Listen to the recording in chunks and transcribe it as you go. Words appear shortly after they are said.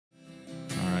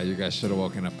guys should have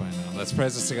woken up by now. Let's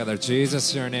praise this together.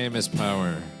 Jesus, your name is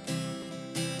power.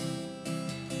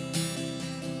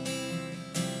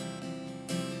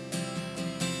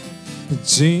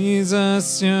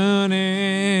 Jesus, your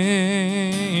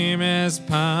name is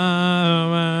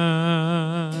power.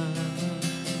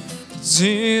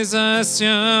 Jesus,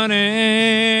 your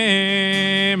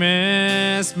name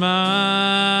is might.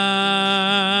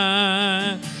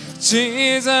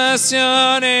 Jesus,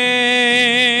 your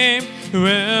name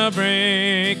will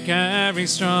break every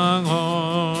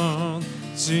stronghold.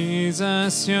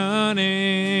 Jesus, your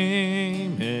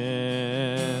name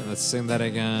is. Let's sing that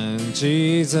again.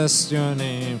 Jesus, your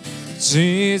name.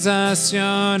 Jesus,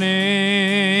 your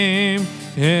name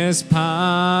is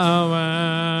power.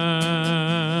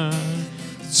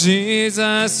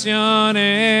 Jesus, your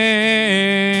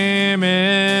name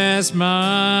is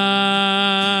might.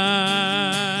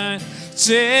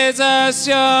 Jesus,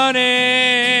 your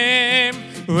name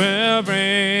will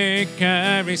break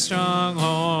every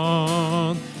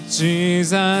stronghold.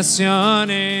 Jesus, your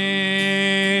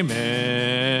name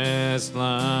is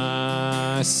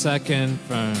life. Second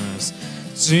verse.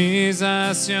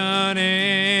 Jesus, your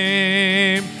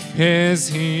name is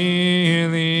healing.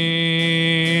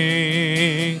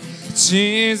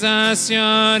 Jesus,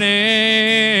 your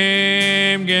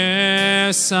name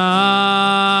gives sight.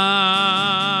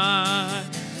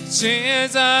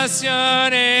 Jesus, your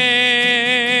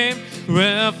name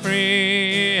will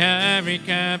free every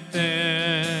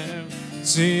captive.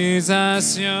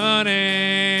 Jesus, your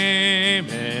name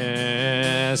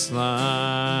is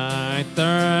light.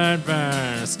 Third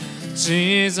verse.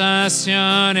 Jesus,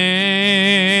 your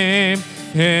name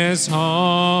is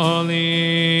holy.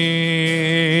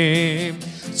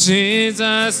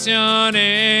 Jesus, your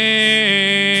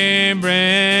name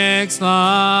brings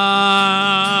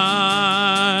light.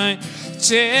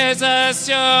 Jesus,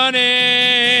 your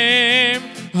name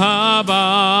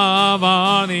above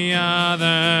all the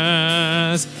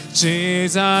others.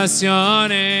 Jesus, your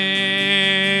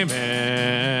name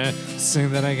is. Sing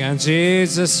that again.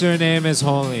 Jesus, your name is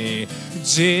holy.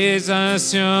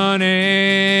 Jesus, your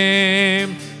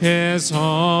name is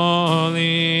holy.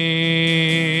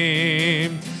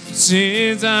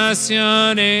 Jesus,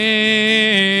 your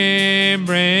name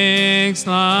brings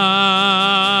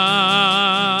light.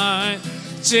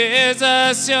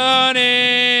 Jesus, your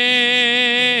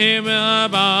name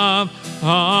above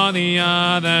all the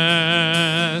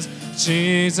others.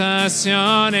 Jesus,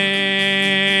 your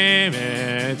name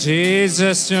is.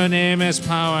 Jesus, your name is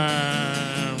power.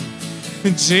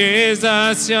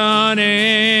 Jesus, your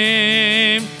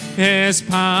name is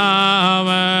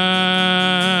power.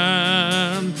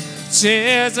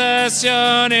 Jesus,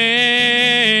 your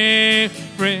name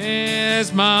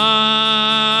brings might.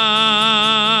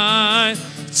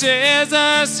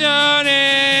 Jesus, your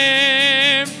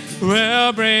name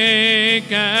will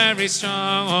break every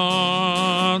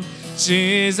stronghold.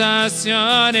 Jesus,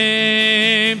 your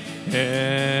name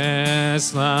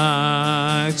is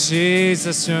light.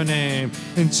 Jesus, your name.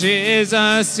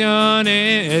 Jesus, your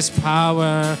name is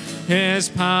power. Is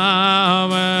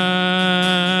power.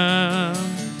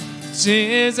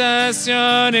 Jesus,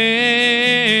 your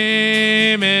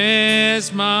name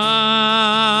is mine.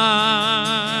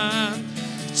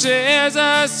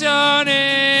 Jesus, your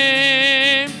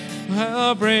name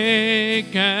will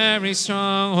break every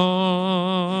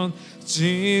stronghold.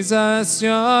 Jesus,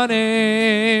 your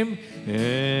name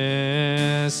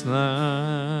is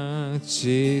light.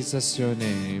 Jesus, your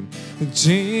name.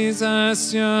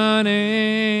 Jesus, your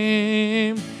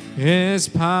name is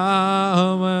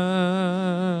power.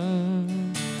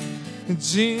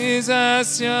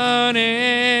 Jesus, your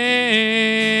name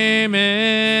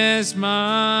is mine.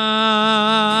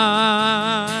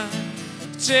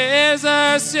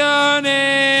 Jesus, your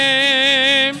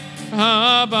name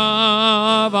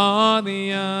above all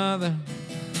the other.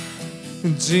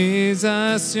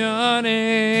 Jesus, your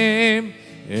name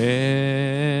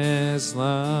is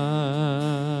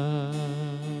love.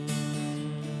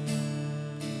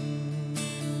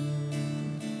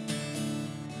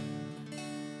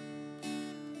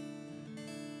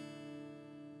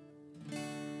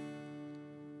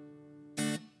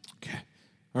 Okay.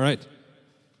 All right.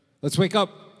 Let's wake up.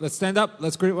 Let's stand up.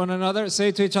 Let's greet one another.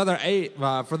 Say to each other, hey,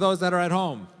 for those that are at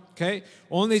home, okay?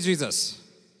 Only Jesus.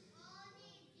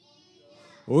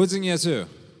 오직 예수.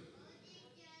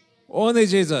 Only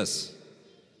Jesus.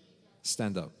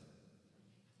 Stand up.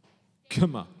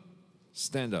 Come on.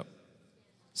 Stand up.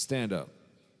 Stand up.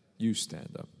 You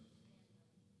stand up.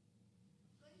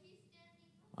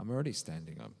 I'm already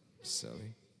standing up.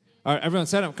 Silly. All right, everyone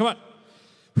stand up. Come on.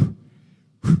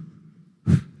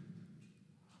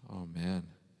 Oh, man.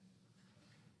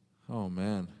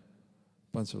 man.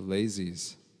 Bunch of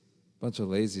lazies. Bunch of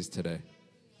lazies today.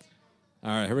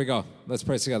 All right, here we go. Let's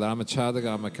pray together. I'm a child of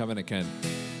God. I'm a covenant kid.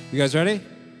 You guys ready?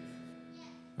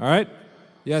 All right?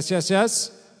 Yes, yes,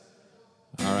 yes?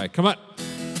 All right, come on.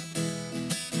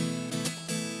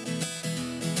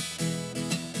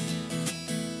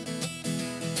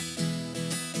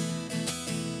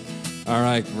 All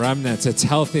right, Remnant, it's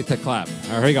healthy to clap. All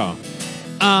right, here we go.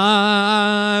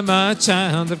 I'm a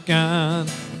child of God.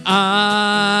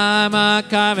 I'm a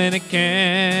covenant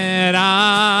kid.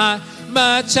 I'm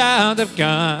a child of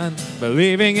God,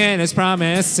 believing in His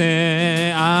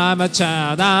promises. I'm a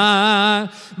child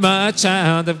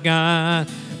of God.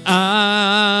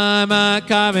 I'm a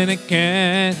covenant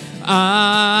kid.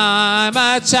 I'm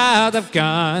a child of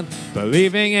God,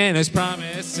 believing in His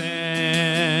promises.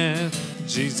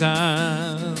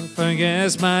 Jesus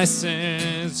forgives my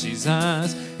sins.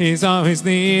 Jesus, He's always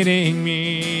leading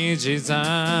me. Jesus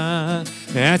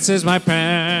answers my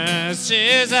prayers.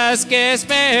 Jesus gives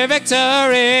me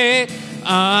victory.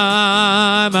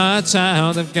 I'm a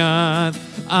child of God.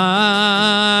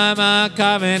 I'm a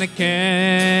covenant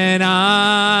kid.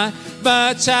 I'm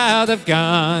a child of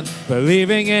God,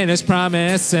 believing in His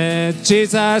promises.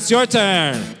 Jesus, your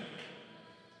turn.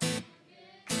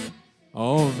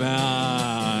 Oh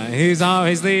man, He's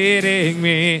always leading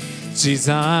me.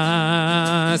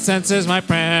 Jesus answers my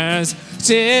prayers.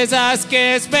 Jesus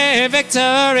gives me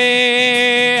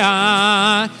victory.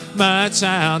 I'm a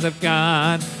child of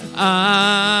God.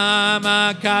 I'm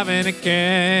a covenant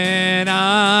kid.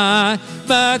 I'm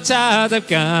a child of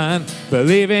God,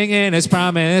 believing in His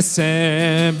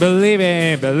promises.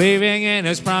 Believing in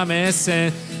His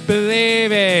promises.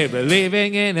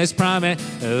 Believing in His promise.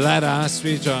 Let us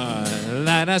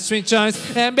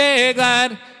rejoice and be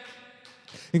glad,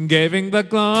 giving the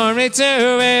glory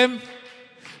to Him.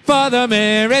 For the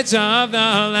marriage of the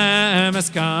Lamb has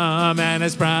come, and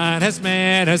His bride has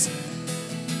made us.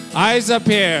 Eyes up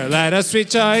here, let us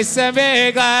rejoice and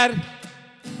be glad,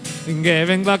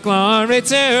 giving the glory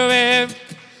to Him.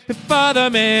 For the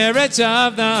marriage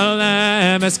of the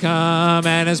Lamb has come,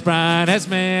 and His bride has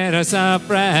made herself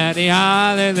ready.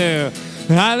 Hallelujah,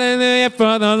 hallelujah,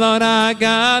 for the Lord our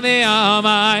God, the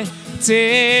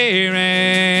Almighty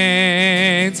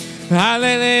reigns.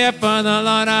 Hallelujah, for the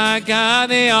Lord our God,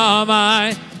 the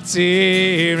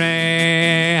Almighty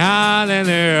reigns.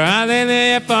 Hallelujah,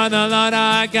 hallelujah, for the Lord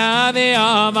our God, the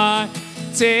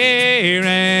Almighty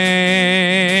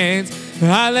reigns.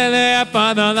 Hallelujah,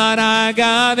 for the Lord our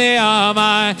God, the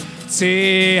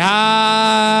Almighty.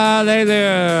 Hallelujah,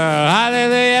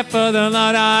 hallelujah, for the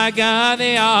Lord our God,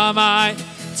 the Almighty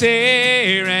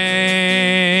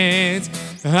reigns.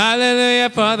 Hallelujah,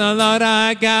 for the Lord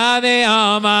our God, the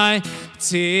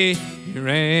Almighty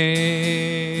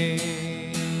reigns.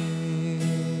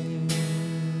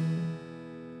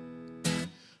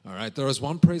 All right, there was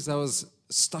one praise that was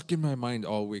stuck in my mind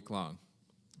all week long.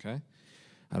 Okay?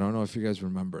 I don't know if you guys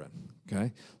remember it,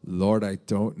 okay? Lord, I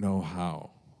don't know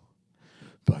how,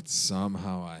 but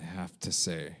somehow I have to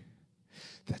say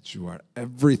that you are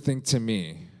everything to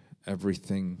me,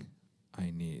 everything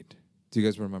I need. Do you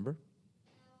guys remember?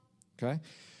 Okay?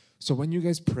 So when you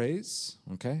guys praise,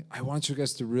 okay, I want you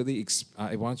guys to really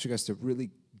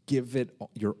give it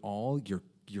your all,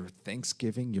 your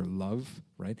thanksgiving, your love,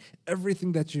 right?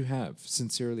 Everything that you have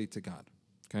sincerely to God.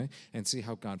 Okay? And see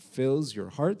how God fills your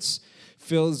hearts,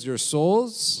 fills your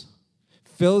souls,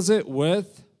 fills it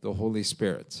with the Holy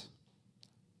Spirit.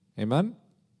 Amen?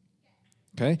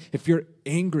 Okay? If you're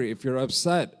angry, if you're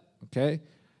upset, okay?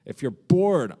 If you're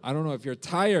bored, I don't know, if you're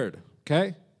tired,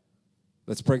 okay?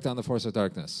 Let's break down the force of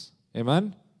darkness.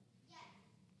 Amen?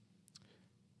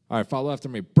 All right, follow after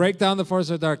me. Break down the force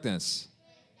of darkness.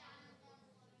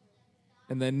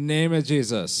 In the name of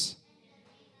Jesus.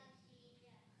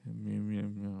 All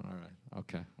right,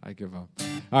 okay, I give up.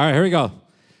 All right, here we go.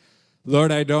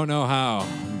 Lord, I don't know how,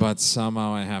 but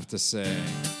somehow I have to say.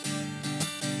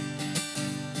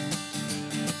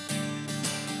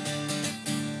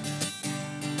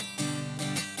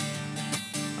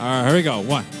 All right, here we go.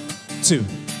 1, 2,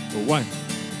 1.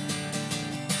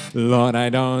 Lord, I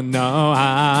don't know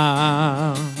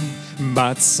how,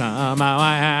 but somehow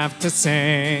I have to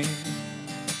say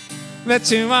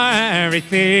that you are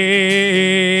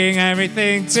everything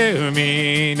to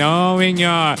me. Knowing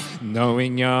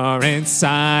you're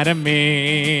inside of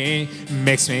me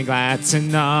makes me glad to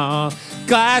know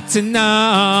that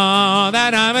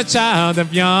I'm a child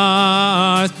of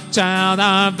yours, child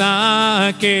of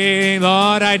the King.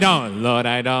 Lord, I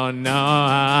don't know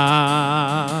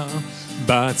how,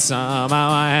 but somehow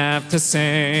I have to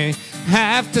say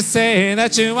have to say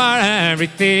that you are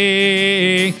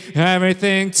everything,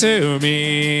 everything to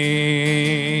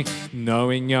me.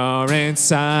 Knowing you're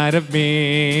inside of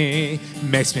me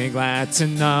makes me glad to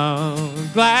know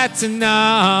that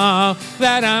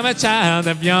I'm a child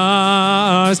of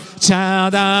yours,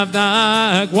 child of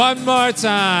the... One more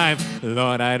time.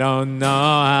 Lord, I don't know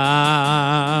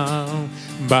how,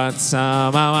 but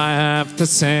somehow I have to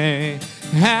say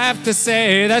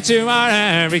that you are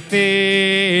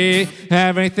everything,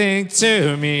 everything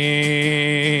to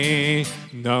me.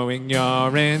 Knowing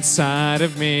you're inside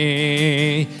of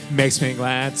me makes me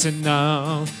glad to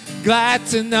know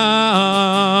that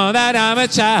I'm a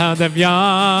child of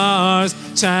yours,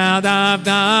 child of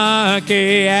the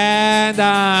King. And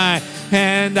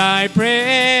I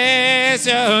praise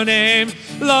your name,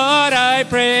 Lord, I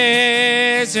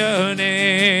praise your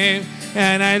name.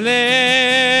 And I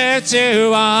lift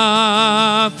you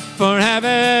up forever.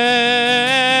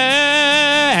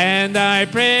 And I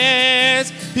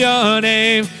praise your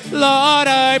name, Lord,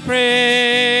 I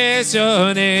praise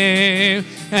your name.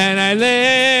 And I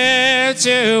lift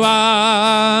you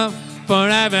up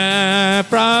forever.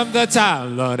 From the top,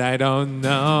 Lord, I don't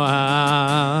know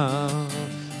how,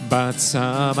 but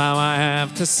somehow I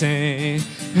have to say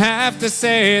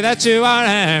that you are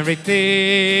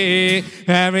everything,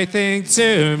 everything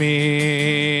to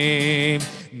me.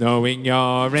 Knowing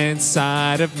you're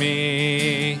inside of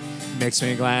me makes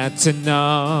me glad to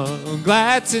know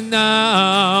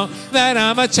that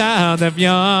I'm a child of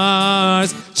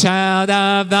yours, child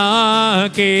of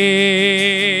the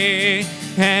King.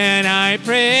 And I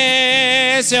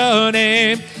praise your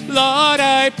name, Lord,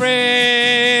 I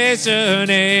praise your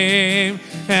name.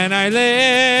 And I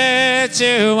lift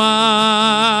you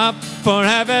up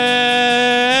forever.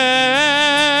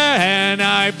 And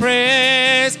I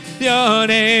praise your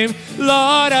name,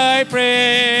 Lord, I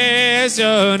praise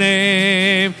your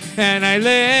name. And I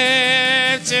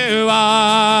lift you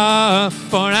up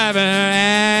forever.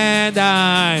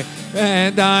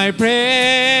 And I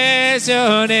praise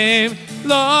your name,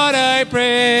 Lord, I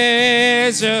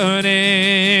praise your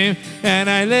name. And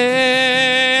I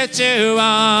lift you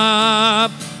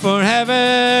up forever.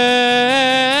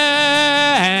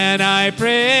 And I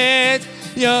praise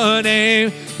your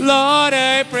name, Lord,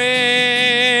 I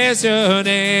praise your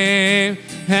name.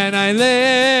 And I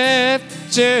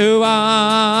lift you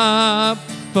up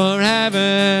forever.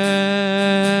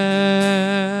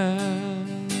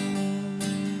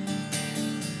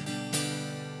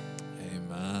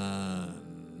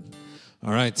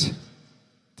 All right,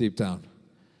 deep down,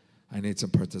 I need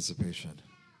some participation.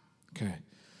 Okay,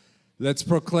 let's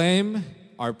proclaim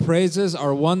our praises,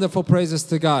 our wonderful praises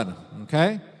to God.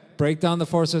 Okay, break down the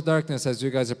force of darkness as you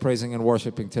guys are praising and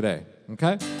worshiping today.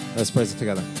 Okay, let's praise it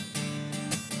together.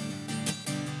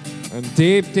 And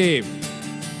deep, deep,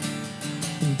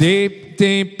 deep,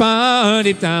 deep,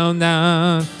 deep down,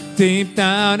 down, deep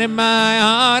down in my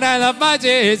heart, I love my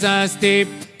Jesus. Deep,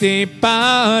 deep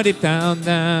down, deep down,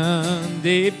 down,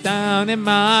 deep down in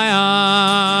my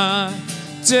heart.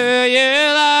 Do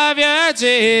you love your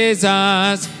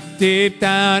Jesus? Deep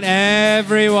down,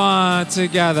 everyone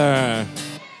together.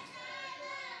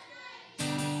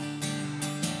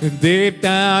 Deep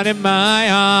down in my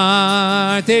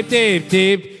heart. Deep, deep,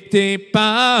 deep, deep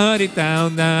down, deep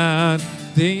down, down.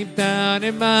 Deep down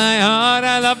in my heart,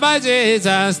 I love my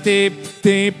Jesus. Deep,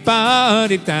 deep down,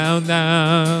 deep down,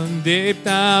 down. Deep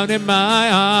down in my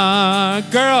heart.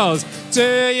 Girls, do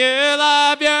you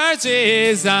love your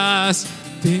Jesus?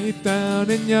 Deep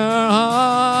down in your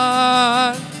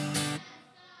heart.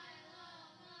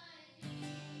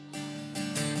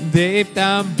 Deep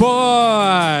down,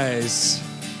 boys,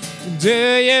 do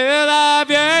you love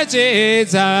your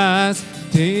Jesus?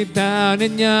 Deep down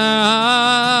in your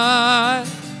heart.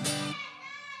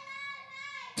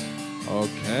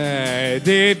 Okay,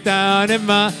 deep down in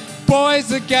my... Boys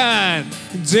again.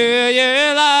 Do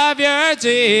you love your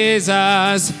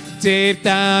Jesus? Deep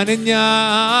down in your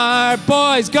heart.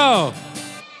 Boys, go.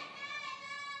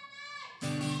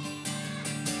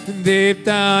 Deep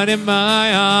down in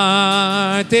my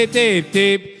heart. Deep, deep,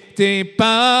 deep, deep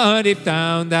down, deep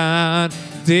down, down.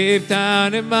 Deep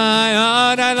down in my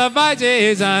heart, I love my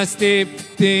Jesus. Deep,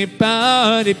 deep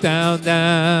down, deep down,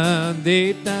 down.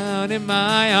 Deep down in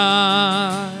my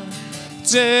heart.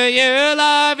 Do you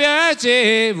love your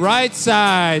Jesus? Right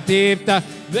side, deep down,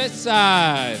 this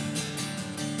side.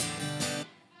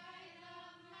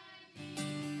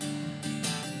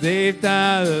 Deep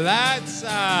down, that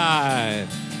side.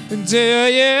 Do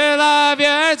you love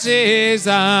your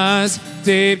Jesus?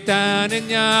 Deep down in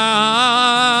your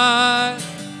heart.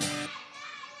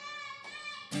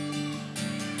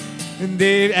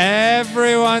 Deep,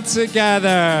 everyone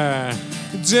together.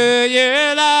 Do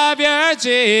you love your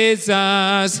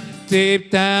Jesus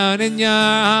deep down in your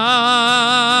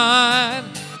heart?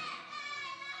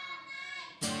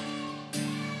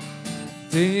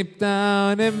 Deep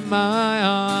down in my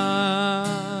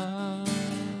heart.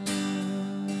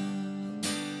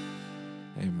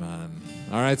 Amen.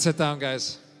 All right, sit down,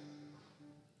 guys.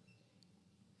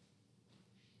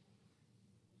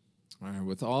 All right,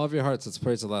 with all of your hearts, let's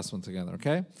praise the last one together,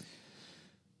 okay?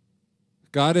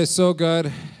 God is so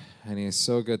good, and He is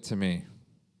so good to me.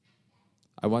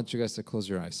 I want you guys to close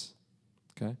your eyes,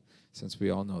 okay? Since we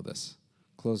all know this.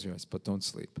 Close your eyes, but don't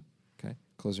sleep, okay?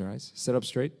 Close your eyes. Sit up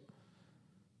straight.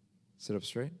 Sit up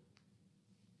straight.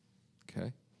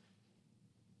 Okay.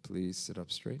 Please sit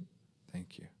up straight.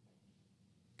 Thank you.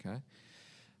 Okay.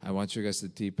 I want you guys to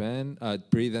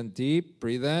breathe in deep,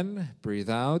 breathe in,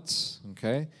 breathe out,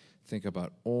 okay? Think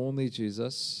about only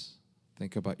Jesus.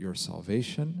 Think about your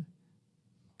salvation.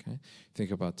 Okay?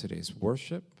 Think about today's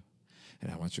worship. And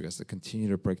I want you guys to continue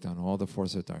to break down all the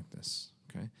force of darkness.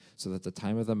 Okay? So that at the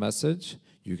time of the message,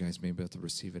 you guys may be able to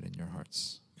receive it in your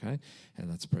hearts. Okay? And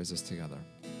let's praise this together.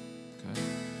 Okay?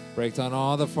 Break down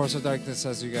all the force of darkness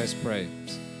as you guys pray.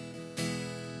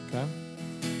 Okay?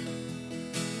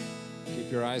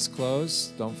 Keep your eyes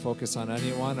closed. Don't focus on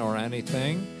anyone or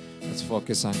anything. Let's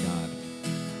focus on God.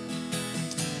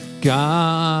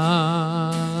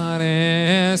 God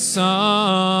is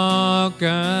so good.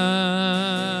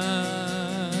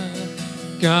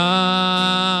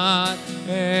 God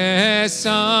is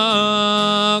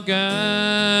so good.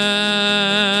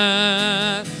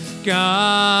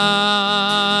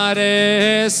 God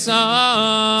is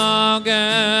so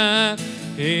good.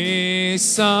 He's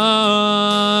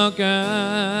so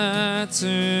good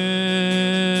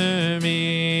to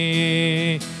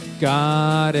me.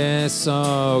 God is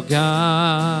so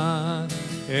good.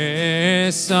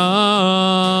 Is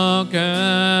so good.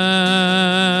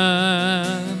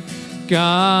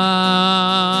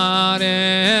 God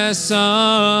is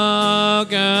so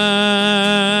good.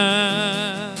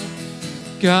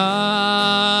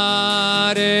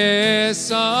 God is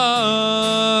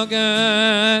so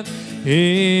good.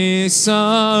 He's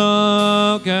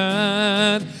so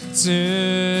good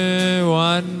to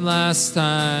one last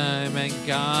time. And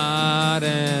God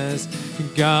is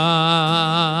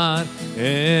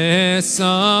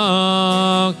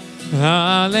so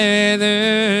hallelujah.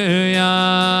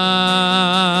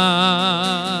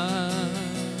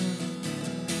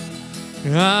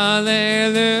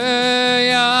 Hallelujah.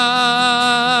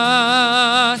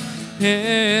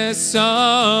 He's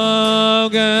so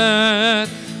good.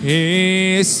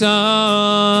 He's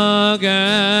so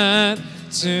good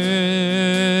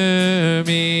to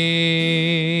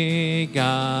me.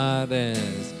 God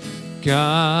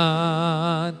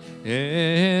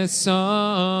is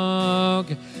so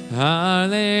good.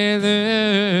 Hallelujah.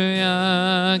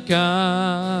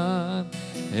 God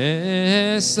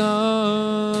is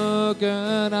so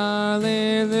good.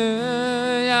 Hallelujah.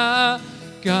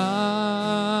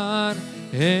 God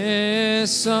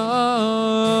is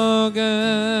so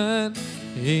good.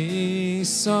 He's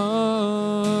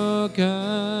so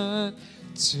good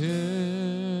to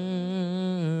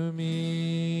me.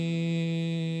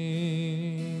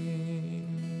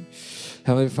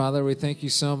 Heavenly Father, we thank you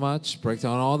so much. Break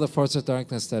down all the force of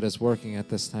darkness that is working at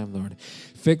this time, Lord.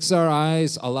 Fix our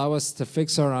eyes. Allow us to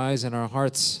fix our eyes and our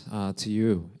hearts to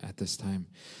you at this time.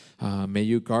 May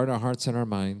you guard our hearts and our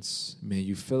minds. May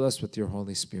you fill us with your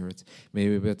Holy Spirit. May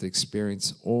we be able to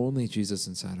experience only Jesus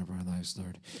inside of our lives,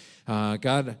 Lord.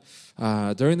 God,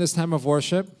 during this time of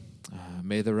worship,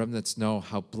 may the remnants know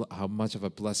how much of a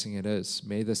blessing it is.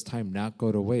 May this time not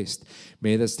go to waste.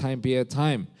 May this time be a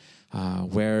time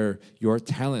where your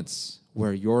talents,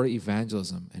 where your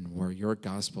evangelism, and where your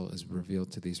gospel is revealed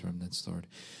to these remnants, Lord.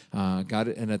 God,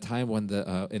 in a time when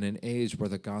in an age where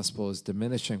the gospel is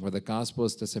diminishing, where the gospel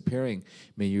is disappearing,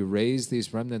 may you raise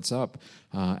these remnants up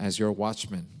as your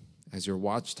watchmen, as your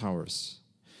watchtowers,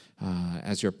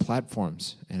 as your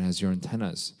platforms, and as your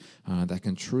antennas that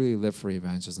can truly live for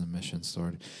evangelism and missions,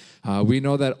 Lord. We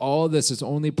know that all this is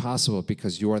only possible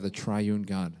because you are the triune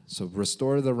God. So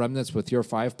restore the remnants with your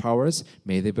 5 powers.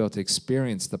 May they be able to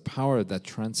experience the power that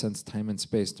transcends time and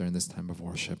space during this time of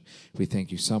worship. We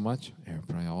thank you so much. And we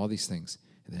pray all these things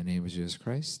in the name of Jesus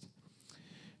Christ.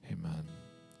 Amen.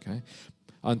 Okay.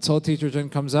 Until Teacher Jin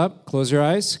comes up, close your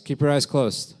eyes. Keep your eyes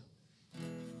closed.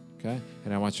 Okay?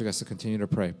 And I want you guys to continue to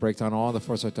pray. Break down all the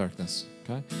force of darkness.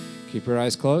 Okay? Keep your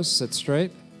eyes closed, sit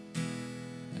straight,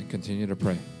 and continue to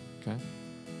pray. Okay?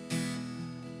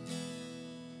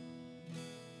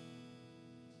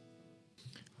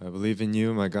 I believe in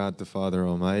you, my God, the Father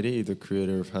Almighty, the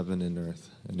creator of heaven and earth,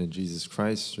 and in Jesus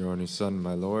Christ, your only Son,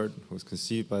 my Lord, who was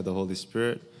conceived by the Holy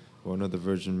Spirit, born of the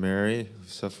Virgin Mary, who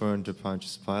suffered under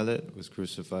Pontius Pilate, was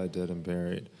crucified, dead, and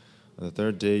buried. On the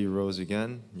third day you rose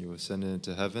again, you ascended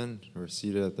into heaven, you were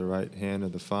seated at the right hand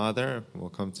of the Father, and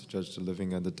will come to judge the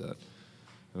living and the dead.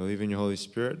 I believe in your Holy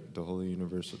Spirit, the Holy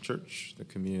Universal Church, the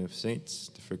communion of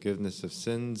saints, the forgiveness of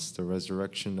sins, the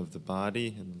resurrection of the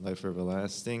body, and the life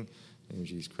everlasting. In the name of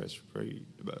Jesus Christ, we pray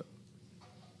about.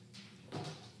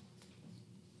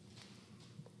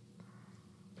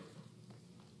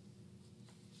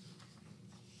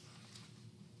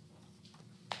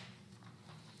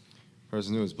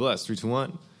 Person who is blessed. 3, 2,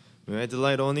 1. May I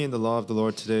delight only in the law of the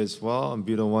Lord today as well, and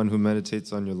be the one who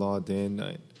meditates on your law day and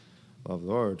night. Law of the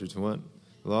Lord. 3, 2, 1.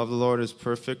 The law of the Lord is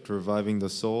perfect, reviving the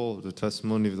soul. The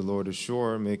testimony of the Lord is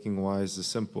sure, making wise the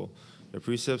simple. The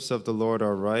precepts of the Lord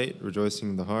are right,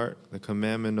 rejoicing in the heart. The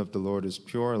commandment of the Lord is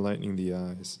pure, enlightening the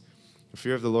eyes. The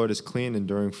fear of the Lord is clean,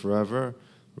 enduring forever.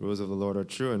 The rules of the Lord are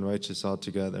true and righteous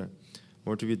altogether.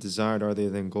 More to be desired are they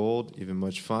than gold, even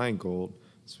much fine gold.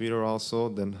 Sweeter also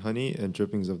than honey and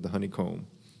drippings of the honeycomb.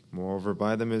 Moreover,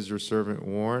 by them is your servant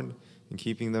warned. In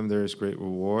keeping them there is great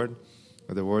reward.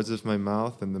 May the words of my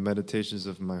mouth and the meditations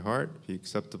of my heart be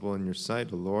acceptable in your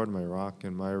sight, O Lord, my rock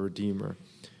and my redeemer.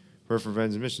 Prayer for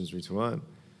Friends and Missions, 3, 2, 1.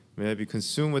 May I be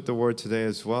consumed with the word today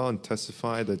as well and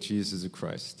testify that Jesus is the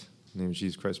Christ. In the name of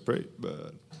Jesus Christ, pray.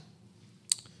 But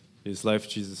Jesus' life,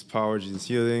 Jesus' power, Jesus'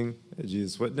 healing,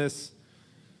 Jesus' witness.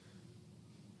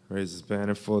 Raise his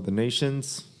banner for the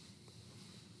nations.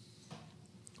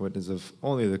 Witness of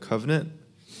only the covenant.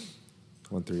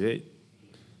 1 through 8.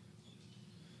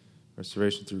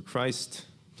 Restoration through Christ.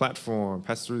 Platform.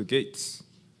 Pass through the gates.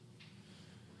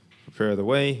 Prepare the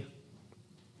way.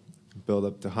 Build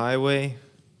up the highway.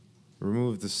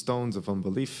 Remove the stones of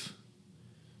unbelief.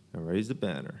 And raise the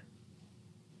banner.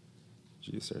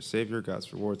 Jesus our Savior.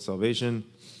 God's reward. Salvation.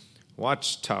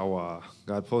 Watchtower.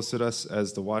 God posted us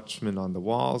as the watchmen on the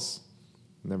walls.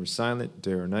 Never silent,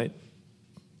 day or night.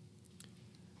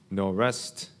 No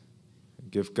rest.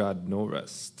 Give God no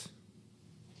rest.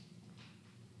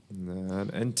 And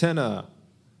then antenna.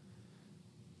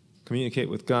 Communicate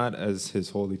with God as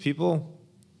his holy people.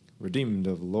 Redeemed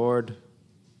of the Lord.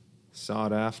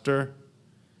 Sought after.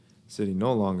 City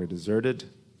no longer deserted.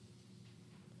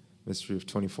 Mystery of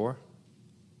 24.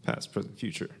 Past, present,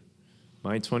 future.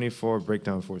 Mind 24,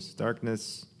 breakdown forces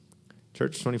darkness.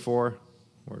 Church 24,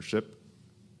 worship.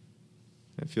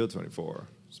 And Field 24,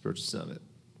 spiritual summit.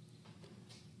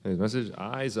 Today's message,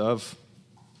 eyes of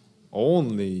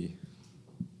only.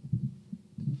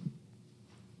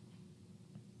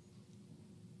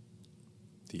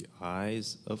 The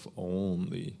eyes of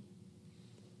only.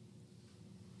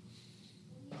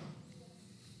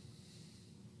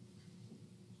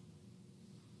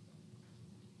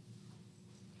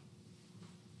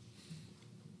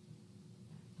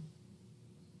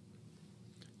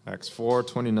 Acts 4,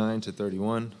 29 to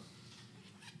 31.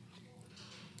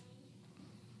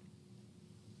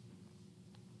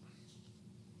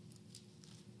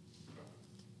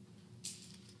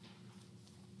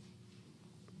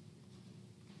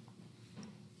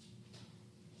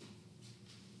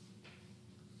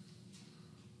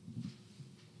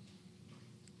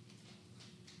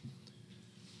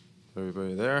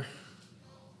 Everybody there?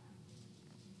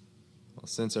 Well,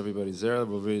 since everybody's there,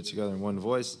 we'll read it together in one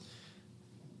voice.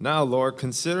 Now, Lord,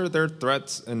 consider their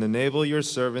threats and enable your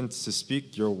servants to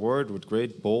speak your word with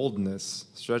great boldness.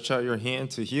 Stretch out your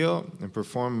hand to heal and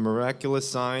perform miraculous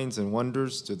signs and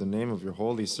wonders through the name of your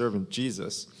holy servant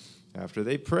Jesus. After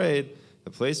they prayed, the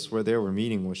place where they were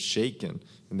meeting was shaken,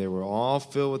 and they were all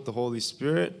filled with the Holy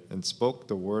Spirit and spoke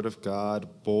the word of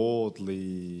God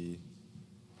boldly.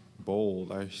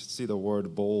 Bold. I see the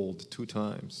word bold 2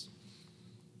 times.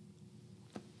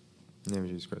 In the name of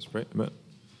Jesus Christ, pray. Amen.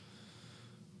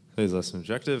 Today's lesson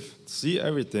objective, see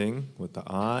everything with the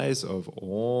eyes of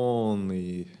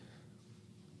only.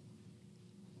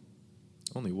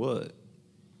 Only what?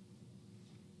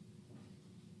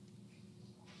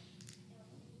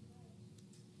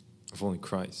 Of only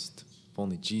Christ, of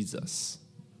only Jesus.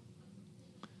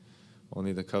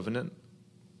 Only the covenant.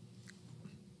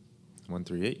 1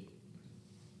 through 8.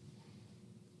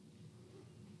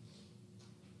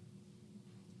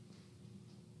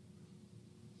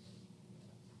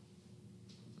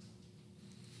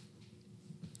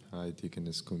 Hi,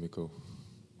 Deaconess Kumiko.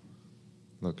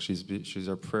 Look, she's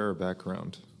our prayer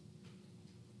background.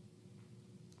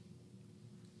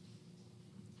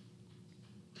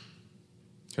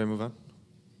 Can I move on?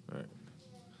 All right.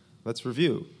 Let's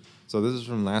review. So this is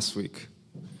from last week.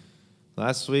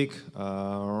 last week.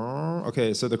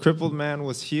 Okay, so the crippled man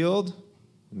was healed,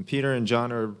 and Peter and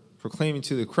John are proclaiming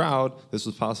to the crowd this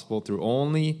was possible through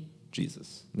only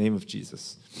Jesus, name of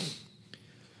Jesus.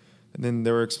 And then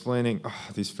they were explaining,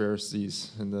 these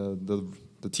Pharisees and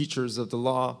the teachers of the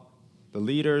law, the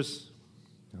leaders,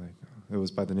 like, it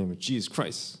was by the name of Jesus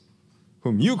Christ,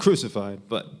 whom you crucified,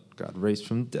 but God raised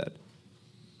from the dead.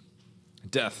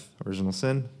 Death, original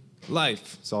sin.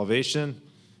 Life, salvation.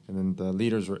 And then the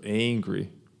leaders were angry.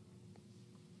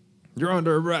 You're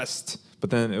under arrest. But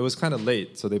then it was kind of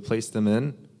late, so they placed them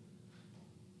in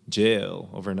jail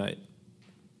overnight.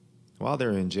 While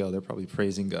they're in jail, they're probably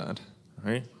praising God,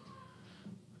 right?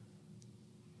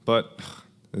 But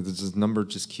the number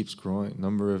just keeps growing.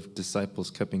 Number of disciples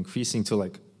kept increasing to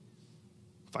like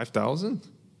 5,000?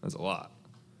 That's a lot.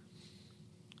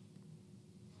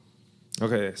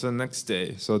 Okay, so the next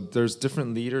day, so there's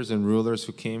different leaders and rulers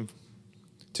who came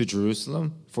to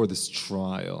Jerusalem for this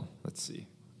trial. Let's see.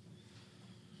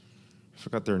 I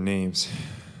forgot their names.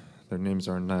 Their names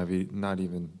are not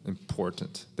even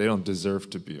important. They don't deserve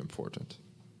to be important.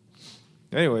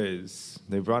 Anyways,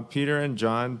 they brought Peter and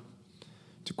John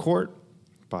to court.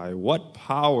 By what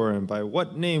power and by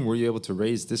what name were you able to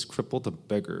raise this crippled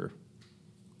beggar?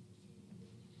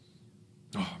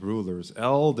 Oh, rulers,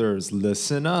 elders,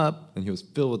 listen up. And he was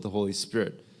filled with the Holy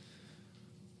Spirit.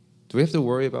 Do we have to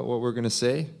worry about what we're going to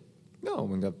say? No,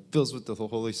 when God fills with the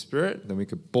Holy Spirit, then we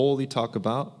could boldly talk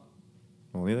about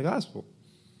only the gospel.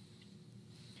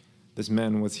 This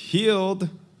man was healed.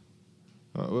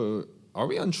 Are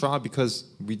we on trial because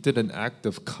we did an act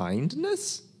of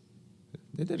kindness?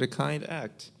 They did a kind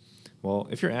act. Well,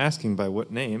 if you're asking by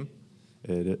what name,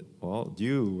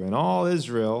 you and all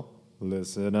Israel,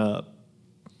 listen up.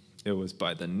 It was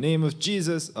by the name of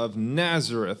Jesus of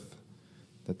Nazareth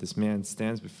that this man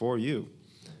stands before you.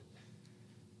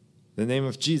 The name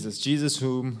of Jesus, Jesus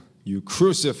whom you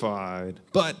crucified,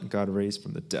 but God raised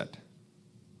from the dead.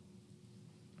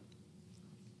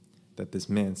 That this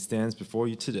man stands before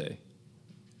you today.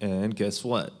 And guess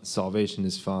what? Salvation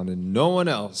is found in no one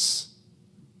else.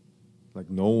 Like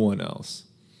no one else.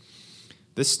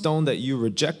 This stone that you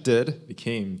rejected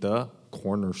became the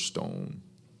cornerstone,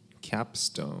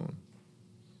 capstone.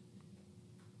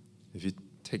 If you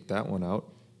take that one out,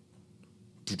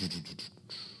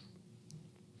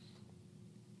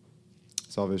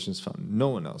 salvation is found in no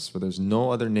one else, for there's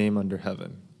no other name under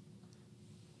heaven.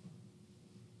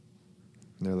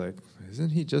 And they're like, isn't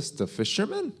he just a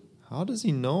fisherman? How does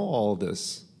he know all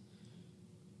this?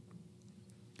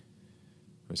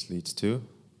 Which leads to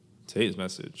today's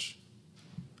message.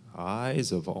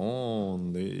 Eyes of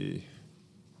only.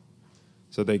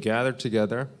 So they gathered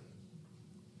together.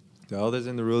 The elders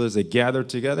and the rulers, they gathered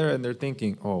together and they're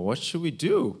thinking, what should we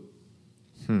do?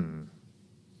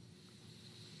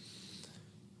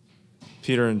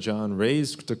 Peter and John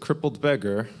raised the crippled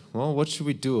beggar. Well, what should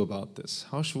we do about this?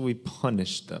 How should we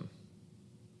punish them?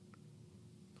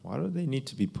 Why do they need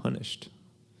to be punished?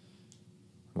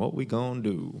 What we gonna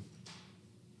do?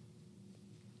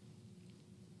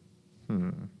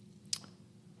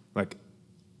 Like,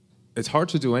 it's hard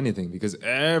to do anything because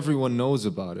everyone knows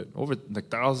about it. Over like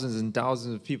thousands and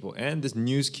thousands of people. And this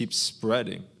news keeps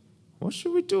spreading. What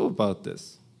should we do about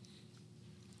this?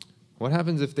 What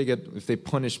happens if they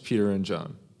punish Peter and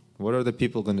John? What are the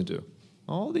people going to do?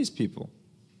 All these people.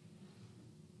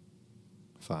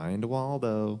 Find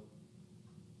Waldo.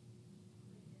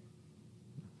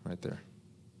 Right there.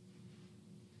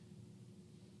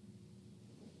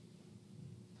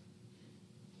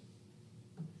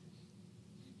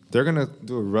 They're going to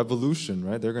do a revolution,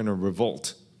 right? They're going to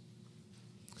revolt.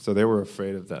 So they were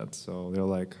afraid of that. So they're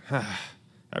like,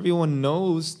 everyone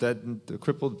knows that the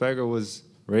crippled beggar was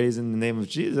raised in the name of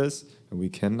Jesus, and we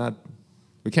cannot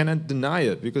deny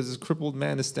it because this crippled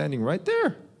man is standing right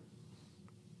there.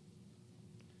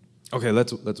 Okay,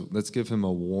 let's give him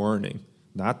a warning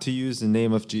not to use the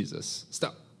name of Jesus.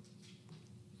 Stop.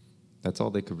 That's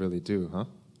all they could really do, huh?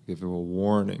 Give him a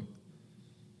warning.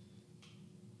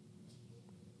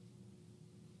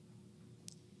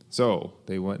 So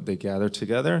they gathered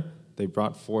together, they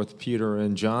brought forth Peter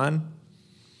and John.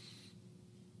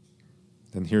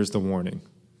 Then here's the warning.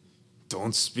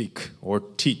 Don't speak or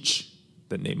teach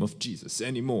the name of Jesus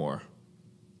anymore.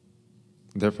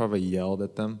 They probably yelled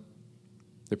at them.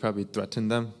 They probably threatened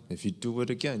them. If you do it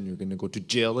again, you're going to go to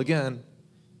jail again.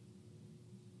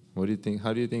 What do you think?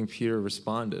 How do you think Peter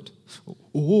responded?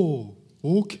 Oh,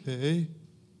 okay.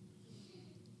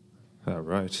 All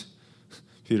right.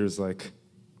 Peter's like,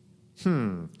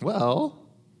 well,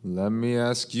 let me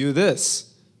ask you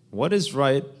this. What is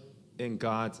right in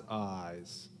God's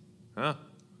eyes? Huh?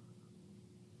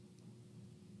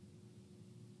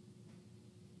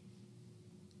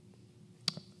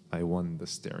 I won the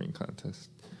staring contest.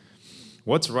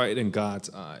 What's right in God's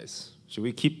eyes? Should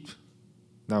we keep...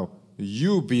 Now,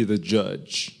 you be the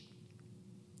judge.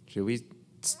 Should we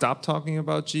stop talking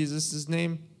about Jesus'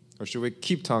 name? Or should we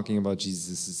keep talking about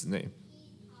Jesus' name?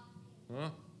 Huh?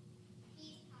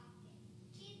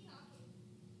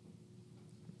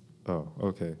 Oh,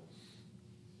 okay.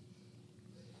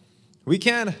 We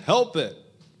can't help it.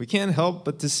 We can't help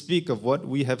but to speak of what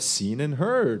we have seen and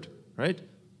heard, right?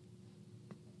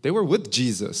 They were with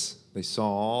Jesus. They saw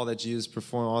all that Jesus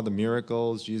performed, all the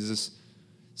miracles, Jesus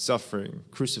suffering,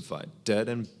 crucified, dead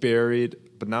and buried,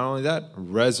 but not only that,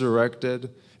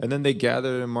 resurrected. And then they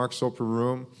gathered in Mark's upper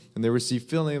room, and they received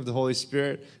filling of the Holy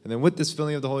Spirit. And then with this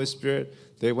filling of the Holy Spirit,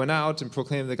 they went out and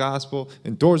proclaimed the gospel,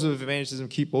 and doors of evangelism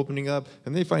keep opening up,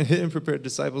 and they find hidden prepared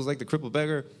disciples like the crippled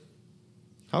beggar.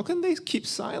 How can they keep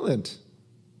silent?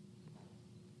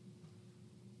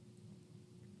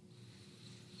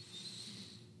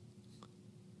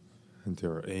 And they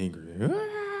were angry.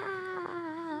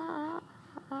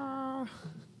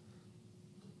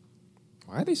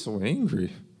 Why are they so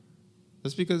angry?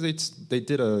 Just because they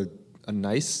did a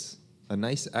nice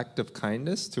act of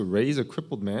kindness to raise a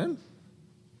crippled man?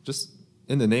 Just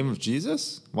in the name of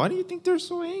Jesus? Why do you think they're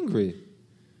so angry?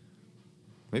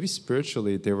 Maybe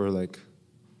spiritually they were like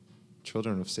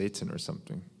children of Satan or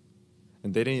something.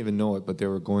 And they didn't even know it, but they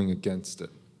were going against it,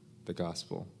 the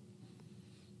gospel.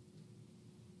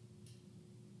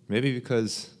 Maybe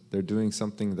because they're doing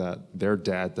something that their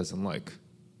dad doesn't like.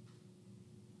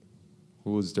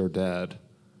 Who is their dad?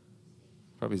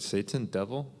 Probably Satan,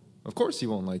 devil? Of course he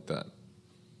won't like that.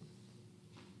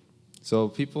 So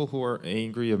people who are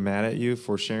angry or mad at you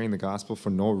for sharing the gospel for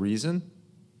no reason,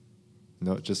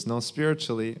 no, just know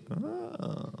spiritually.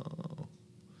 Oh.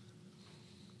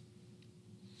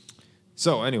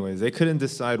 So anyways, they couldn't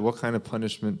decide what kind of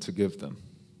punishment to give them.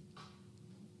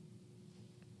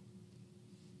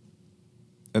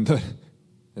 And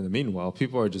in the meanwhile,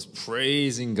 people are just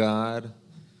praising God.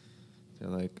 They're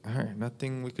like, all right,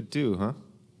 nothing we could do, huh?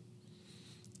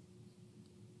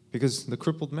 Because the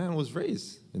crippled man was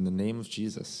raised in the name of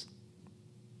Jesus.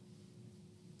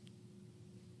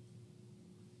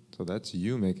 So that's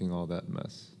you making all that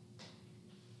mess.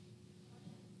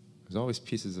 There's always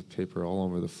pieces of paper all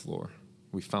over the floor.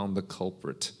 We found the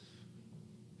culprit.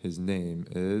 His name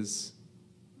is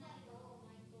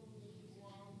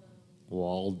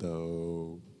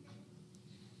Waldo.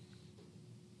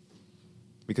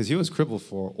 Because he was crippled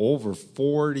for over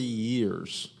 40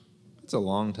 years. That's a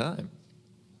long time.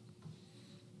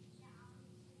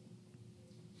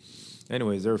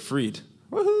 Anyways, they're freed.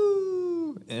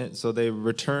 Woohoo! And so they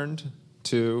returned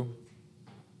to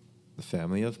the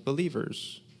family of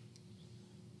believers.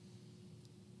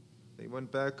 They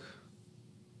went back,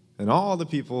 and all the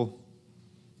people,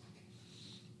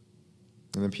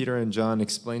 and then Peter and John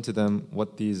explained to them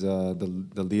what these the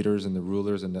leaders and the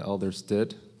rulers and the elders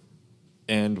did,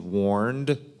 and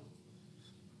warned.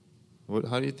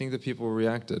 How do you think the people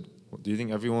reacted? Do you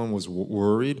think everyone was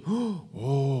worried?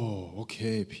 Oh,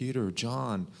 okay, Peter,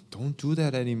 John, don't do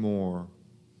that anymore.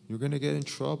 You're going to get in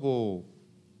trouble.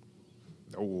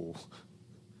 Oh.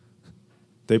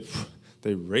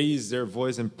 They raised their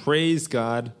voice and praised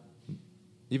God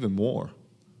even more.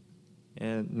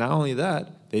 And not only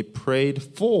that, they prayed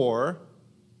for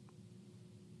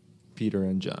Peter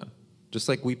and John. Just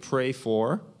like we pray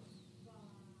for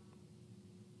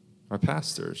our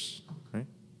pastors, right?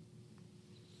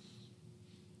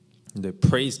 And they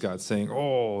praise God, saying,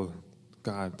 oh,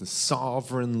 God, the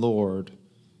sovereign Lord,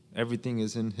 everything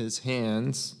is in his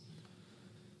hands.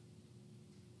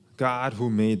 God who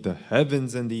made the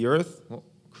heavens and the earth, well,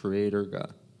 creator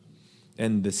God,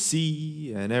 and the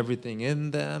sea and everything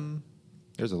in them.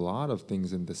 There's a lot of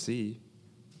things in the sea.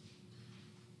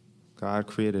 God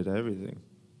created everything.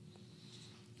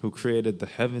 Who created the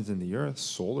heavens and the earth,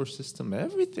 solar system,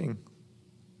 everything.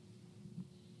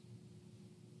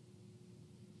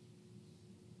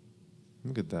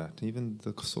 Look at that. Even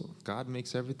God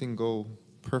makes everything go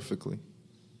perfectly.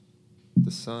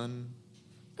 The sun,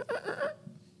 the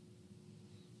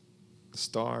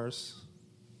stars.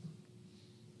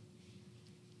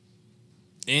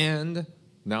 And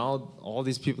now all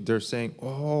these people, they're saying,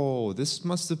 oh, this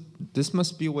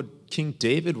must be what King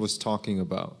David was talking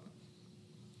about.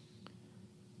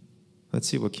 Let's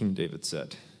see what King David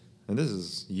said. And this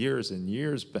is years and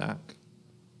years back.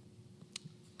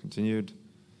 Continued.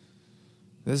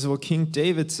 This is what King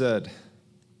David said.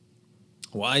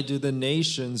 Why do the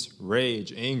nations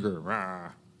rage, anger,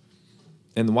 rah?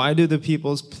 And why do the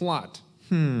peoples plot?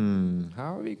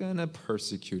 How are we going to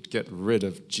persecute, get rid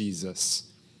of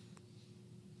Jesus?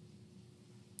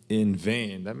 in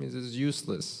vain. That means it's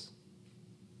useless.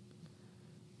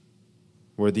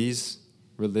 Were these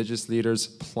religious leaders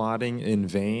plotting in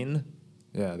vain?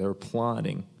 Yeah, they were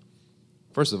plotting.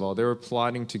 First of all, they were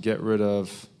plotting to get rid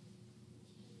of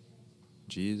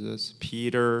Jesus,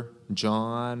 Peter,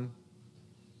 John.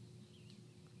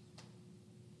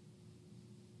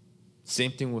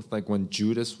 Same thing with like when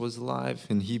Judas was alive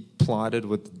and he plotted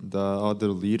with the other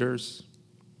leaders.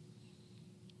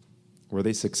 Were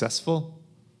they successful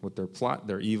with their plot,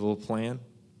 their evil plan?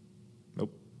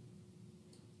 Nope.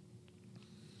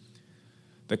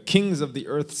 The kings of the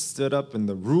earth stood up and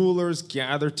the rulers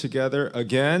gathered together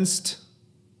against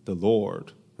the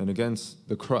Lord and against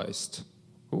the Christ.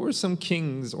 Who were some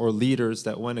kings or leaders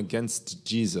that went against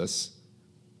Jesus?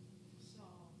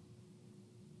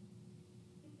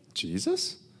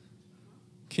 Jesus?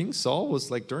 King Saul was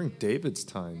like during David's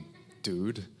time,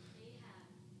 dude.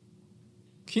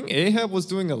 King Ahab was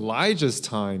doing Elijah's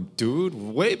time, dude,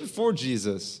 way before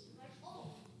Jesus.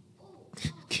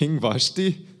 King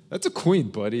Vashti? That's a queen,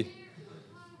 buddy.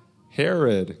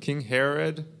 Herod, King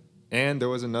Herod, and there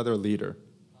was another leader,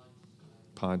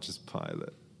 Pontius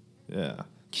Pilate. Yeah,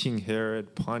 King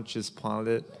Herod, Pontius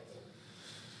Pilate.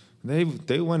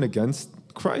 They went against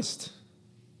Christ.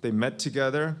 They met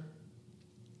together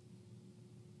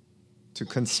to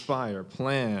conspire,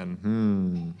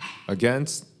 plan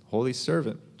against Holy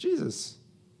Servant, Jesus,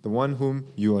 the one whom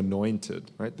you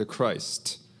anointed, right? The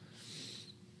Christ.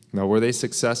 Now, were they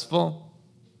successful?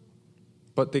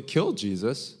 But they killed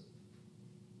Jesus.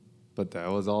 But that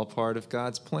was all part of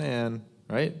God's plan,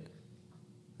 right?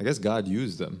 I guess God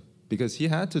used them because he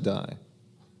had to die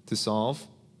to solve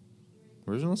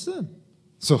original sin.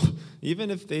 So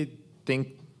even if they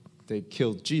think they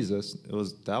killed Jesus,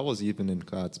 that was even in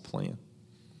God's plan.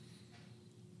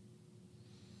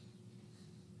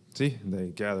 See, they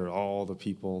gathered all the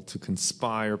people to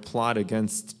conspire, plot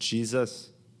against Jesus,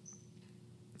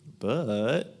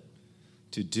 but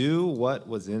to do what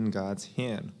was in God's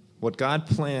hand, what God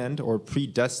planned or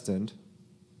predestined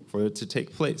for it to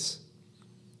take place.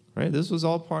 Right? This was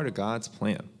all part of God's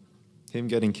plan. Him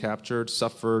getting captured,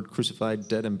 suffered, crucified,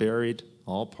 dead, and buried,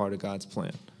 all part of God's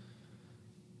plan.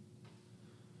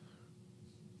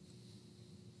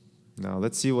 Now,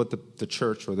 let's see what the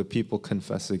church or the people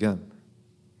confess again.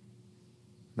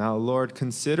 Now, Lord,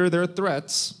 consider their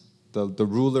threats, the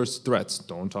ruler's threats.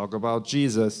 Don't talk about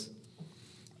Jesus.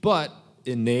 But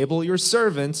enable your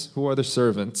servants. Who are the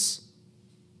servants?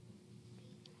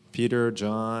 Peter,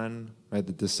 John, right,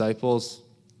 the disciples,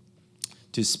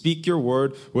 to speak your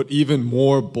word with even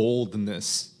more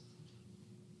boldness.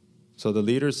 So the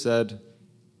leaders said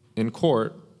in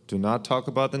court, do not talk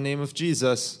about the name of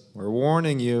Jesus. We're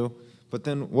warning you. But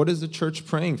then what is the church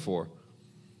praying for?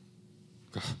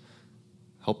 God,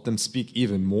 help them speak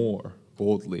even more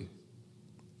boldly.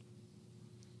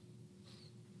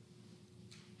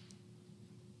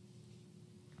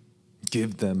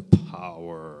 Give them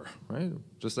power, right?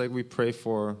 Just like we pray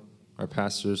for our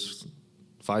pastors'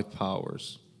 5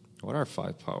 powers. What are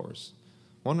 5 powers?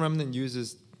 One remnant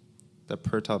uses that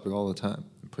prayer topic all the time.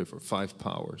 We pray for 5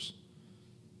 powers.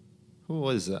 Who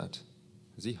is that?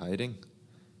 Is he hiding?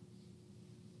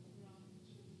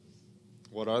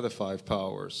 What are the 5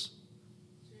 powers?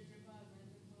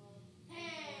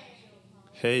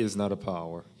 Hey is not a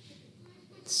power.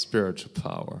 Spiritual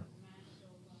power,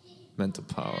 mental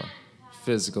power,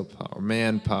 physical power,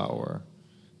 manpower,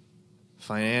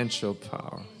 financial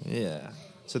power. Yeah.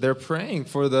 So they're praying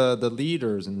for the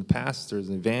leaders and the pastors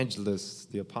and evangelists,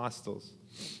 the apostles.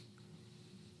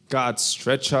 God,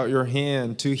 stretch out your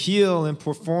hand to heal and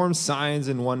perform signs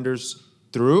and wonders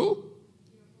through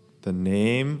the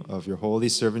name of your holy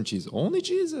servant Jesus. Only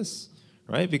Jesus,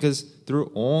 right? Because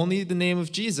through only the name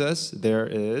of Jesus, there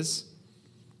is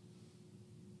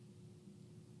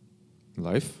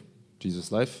life,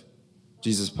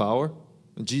 Jesus' power,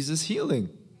 and Jesus' healing.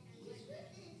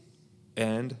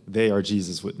 And they are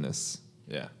Jesus' witness.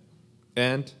 Yeah.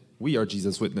 And we are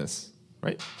Jesus' witness,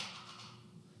 right?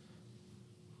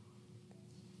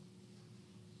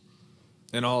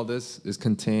 And all this is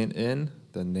contained in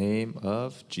the name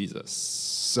of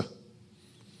Jesus.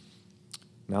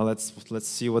 Now let's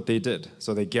see what they did.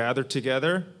 So they gathered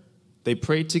together, they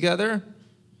prayed together,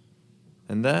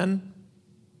 and then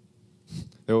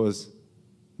there was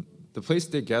the place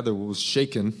they gathered was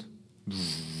shaken.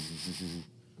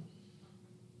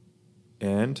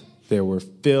 And they were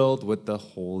filled with the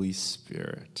Holy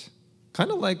Spirit. Kind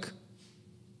of like,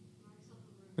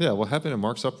 yeah, what happened in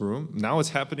Mark's upper room. Now it's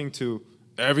happening to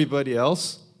everybody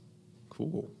else.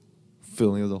 Cool.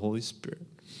 Filling of the Holy Spirit.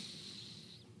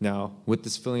 Now, with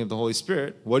this filling of the Holy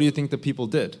Spirit, what do you think the people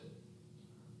did?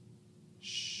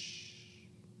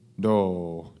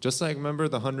 No. Just like, remember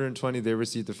the 120, they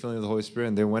received the filling of the Holy Spirit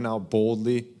and they went out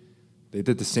boldly. They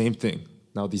did the same thing.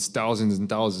 Now these thousands and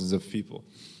thousands of people,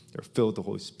 they're filled with the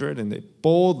Holy Spirit and they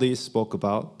boldly spoke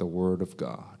about the Word of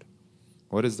God.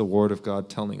 What is the Word of God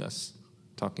telling us,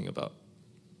 talking about?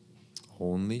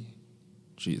 Only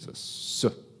Jesus.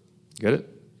 Get it?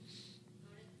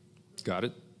 Got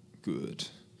it? Good.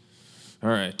 All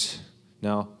right.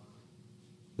 Now,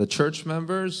 the church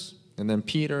members and then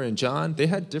Peter and John, they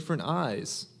had different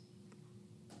eyes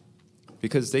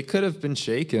because they could have been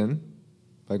shaken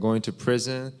by going to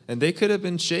prison, and they could have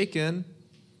been shaken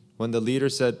when the leader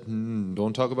said,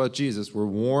 don't talk about Jesus, we're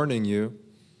warning you.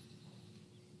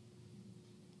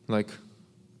 Like,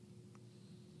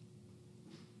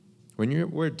 when you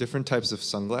wear different types of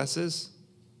sunglasses,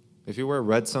 if you wear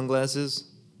red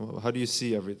sunglasses, how do you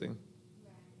see everything?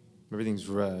 Everything's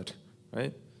red,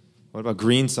 right? What about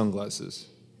green sunglasses?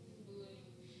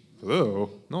 Blue?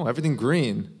 No, everything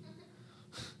green.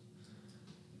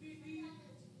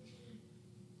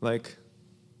 Like,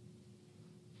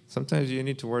 sometimes you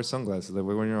need to wear sunglasses like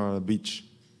when you're on a beach.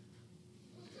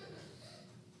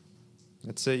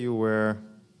 Let's say you wear,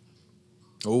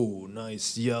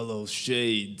 nice yellow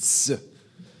shades.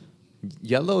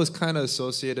 Yellow is kind of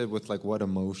associated with like what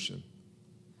emotion?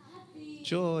 Happy.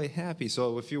 Joy, happy.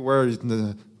 So if you wear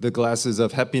the glasses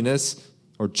of happiness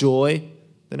or joy,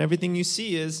 then everything you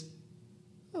see is,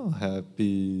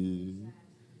 happy.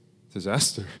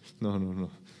 Disaster.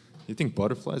 No. You think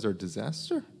butterflies are a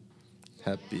disaster?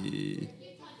 Happy.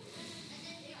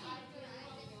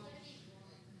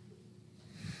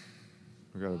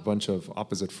 We got a bunch of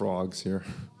opposite frogs here.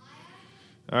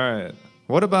 All right.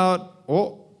 What about,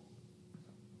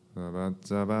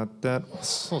 about that?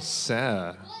 So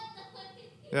sad.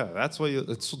 Yeah, that's why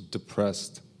it's so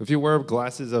depressed. If you wear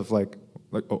glasses of like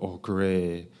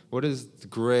gray. What is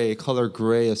the color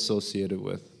gray associated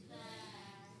with?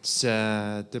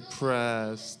 Sad,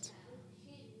 depressed.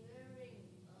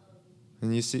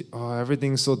 And you see,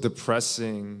 everything's so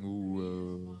depressing.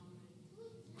 Ooh,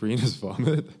 green is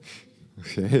vomit.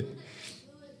 Okay.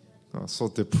 So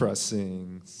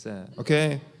depressing, sad.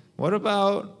 Okay, what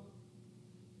about?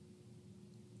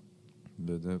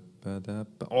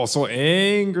 So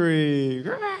angry.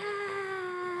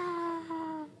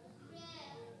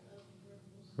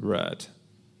 Red.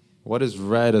 What is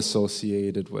red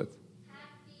associated with?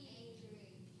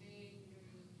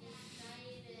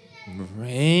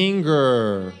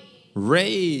 Anger,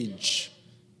 rage.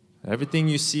 Everything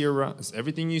you see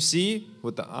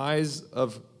with the eyes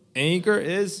of anger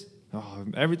is,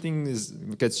 everything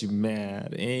gets you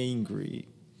mad, angry.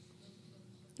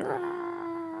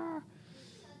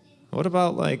 What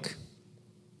about like,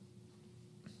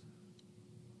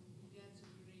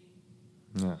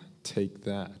 take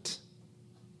that.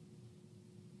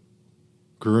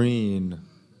 Green.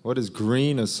 What is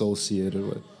green associated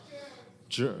with?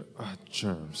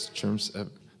 Germs.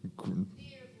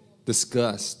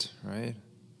 Disgust, right?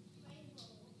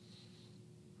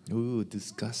 Ooh,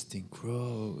 disgusting,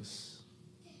 gross.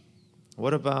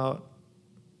 What about,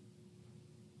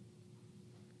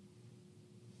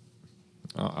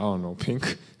 I don't know,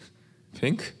 pink?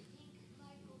 Pink?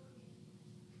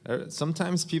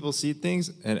 Sometimes people see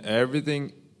things and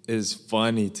everything is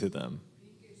funny to them.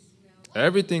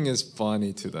 Everything is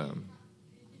funny to them.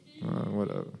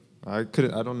 Whatever. I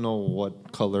don't know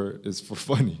what color is for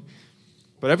funny.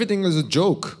 But everything is a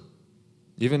joke.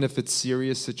 Even if it's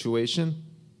serious situation,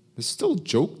 it's still a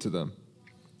joke to them.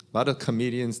 A lot of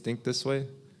comedians think this way.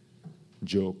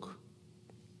 Joke.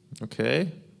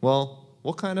 Okay. Well,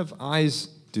 what kind of eyes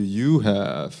do you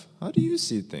have? How do you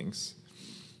see things?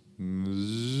 I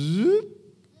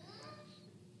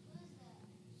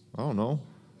don't know.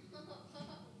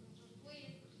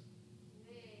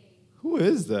 Who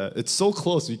is that? It's so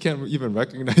close, you can't even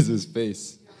recognize his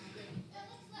face.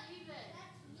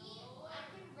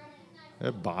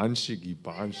 Banshee.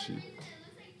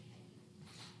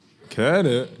 Get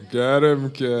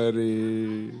him,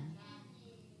 Kenny.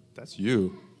 That's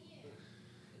you.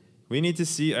 We need to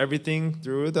see everything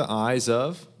through the eyes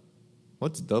of,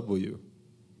 what's W?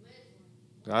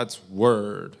 God's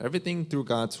Word. Everything through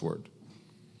God's Word.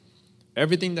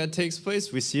 Everything that takes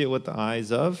place, we see it with the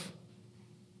eyes of?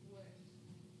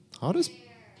 How does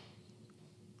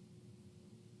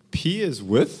P is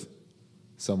with?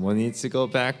 Someone needs to go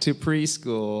back to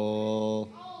preschool.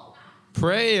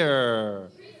 Prayer.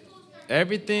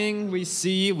 Everything we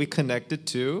see, we connect it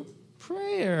to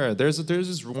prayer. There's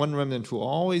this one remnant who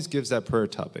always gives that prayer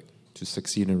topic. To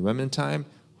succeed in remnant time,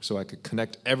 so I could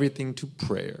connect everything to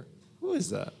prayer. Who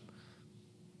is that?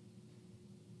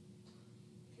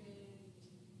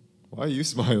 Why are you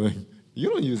smiling? You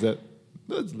don't use that.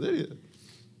 That's Lydia.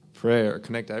 Prayer.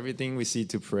 Connect everything we see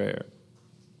to prayer.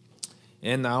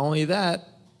 And not only that,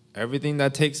 everything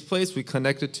that takes place we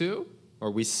connect it to, or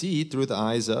we see through the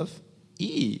eyes of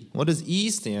E. What does E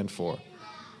stand for?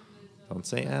 Don't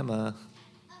say Emma.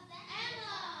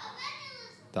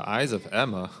 The eyes of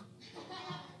Emma.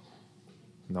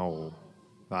 No.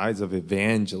 The eyes of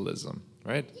evangelism,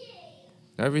 right?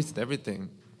 Everything.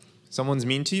 Someone's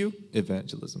mean to you?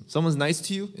 Evangelism. Someone's nice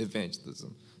to you?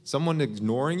 Evangelism. Someone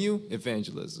ignoring you?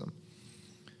 Evangelism.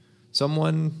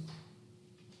 Someone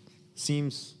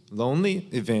seems lonely?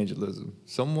 Evangelism.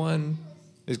 Someone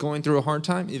is going through a hard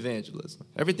time? Evangelism.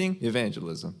 Everything?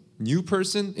 Evangelism. New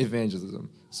person? Evangelism.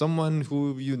 Someone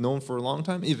who you've known for a long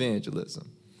time?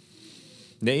 Evangelism.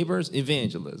 Neighbors?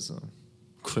 Evangelism.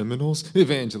 Criminals?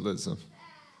 Evangelism.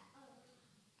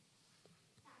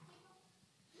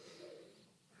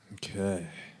 Okay.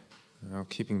 Now,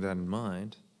 keeping that in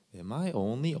mind, am I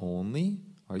only?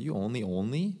 Are you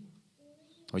only?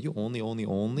 Are you only?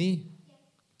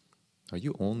 Are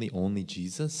you only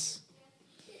Jesus?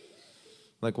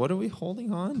 Like, what are we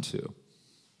holding on to?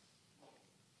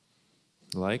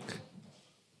 Like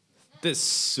this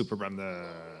super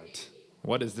remnant.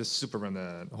 What is this super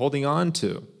remnant holding on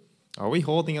to? Are we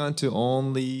holding on to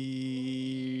only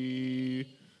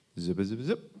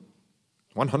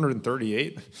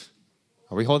 138?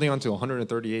 Are we holding on to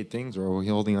 138 things, or are we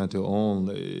holding on to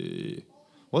only...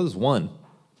 What is one?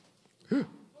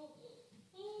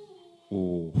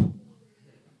 Ooh.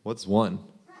 What's one?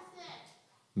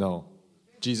 No.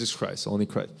 Jesus Christ, only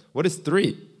Christ. What is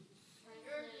 3?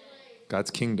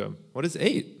 God's kingdom. What is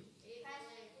 8?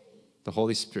 The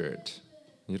Holy Spirit.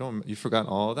 You forgot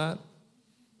all of that?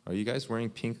 Are you guys wearing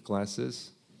pink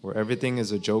glasses where everything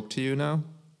is a joke to you now?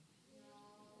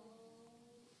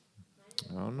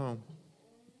 I don't know.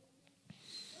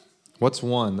 What's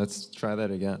 1? Let's try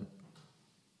that again.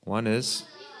 1 is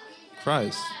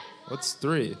Christ. What's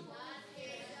 3?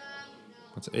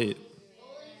 What's 8?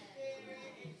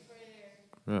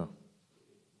 Yeah.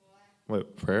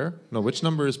 Wait, prayer? No, which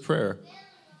number is prayer?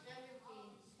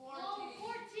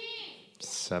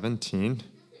 17.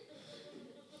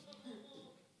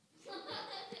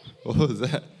 What was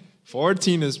that?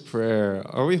 14 is prayer.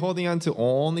 Are we holding on to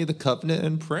only the covenant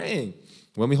and praying?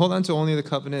 When we hold on to only the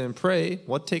covenant and pray,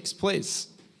 what takes place?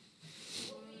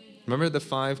 Remember the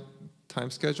 5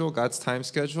 time schedule, God's time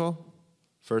schedule?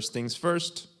 First things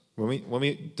first. When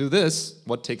we do this,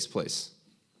 what takes place?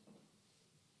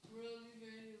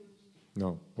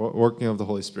 No, working of the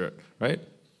Holy Spirit, right?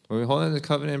 When we hold on to the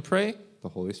covenant and pray, the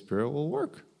Holy Spirit will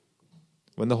work.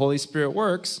 When the Holy Spirit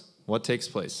works, what takes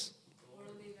place?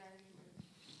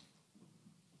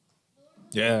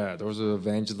 Yeah, doors of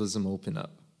evangelism open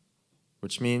up,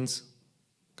 which means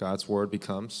God's word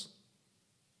becomes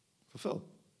fulfilled.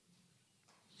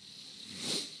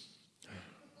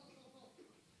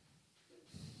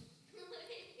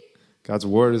 God's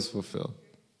word is fulfilled.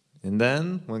 And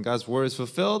then, when God's word is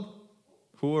fulfilled,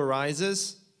 who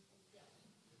arises?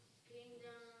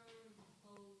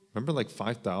 Remember, like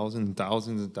 5,000,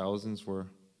 thousands and thousands were...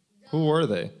 Who were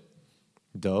they?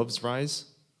 Doves rise?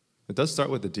 It does start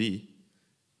with a D.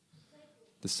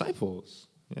 Disciples,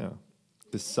 yeah.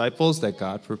 Disciples that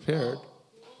God prepared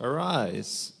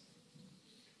arise.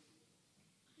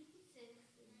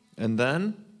 And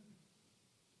then,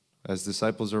 as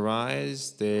disciples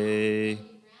arise,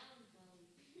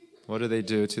 what do they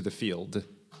do to the field?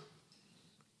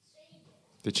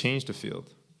 They change the field.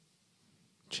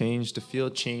 Change the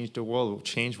field, change the world,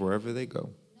 change wherever they go.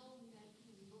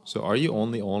 So are you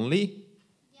only? Only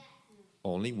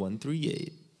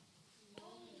 138.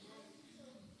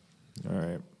 All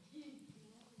right.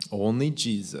 Only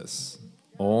Jesus.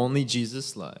 Only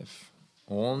Jesus life.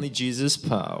 Only Jesus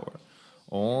power.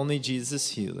 Only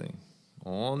Jesus healing.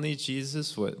 Only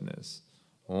Jesus witness.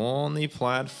 Only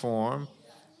platform.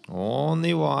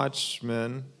 Only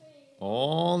watchman.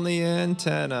 Only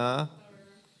antenna.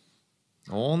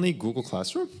 Only Google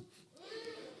Classroom.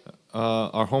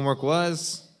 Our homework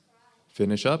was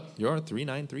finish up your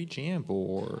 393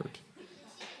 Jamboard.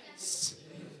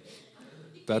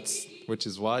 Which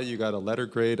is why you got a letter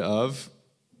grade of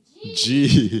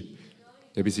G.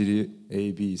 A,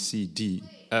 B, C, D,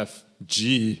 F,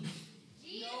 G.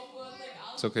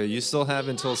 It's okay. You still have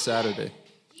until Saturday,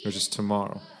 which is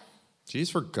tomorrow. G is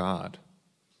for God.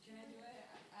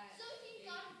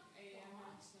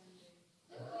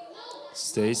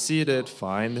 Stay seated.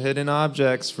 Find the hidden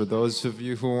objects for those of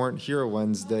you who weren't here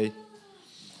Wednesday.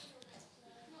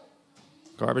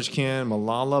 Garbage can,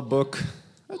 Malala book,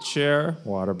 a chair,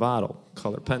 water bottle.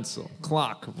 color pencil,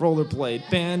 clock, rollerblade,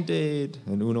 Band-Aid,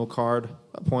 an Uno card,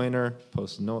 a pointer,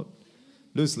 post-it note,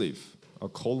 loose leaf, a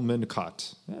Coleman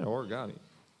cot, and origami.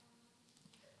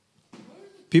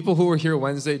 People who were here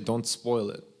Wednesday, don't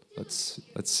spoil it. Let's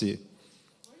see.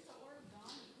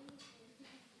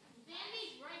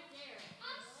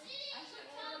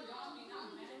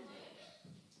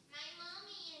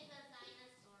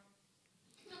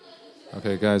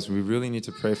 Okay, guys, we really need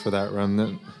to pray for that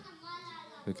remnant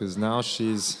because now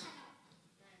she's...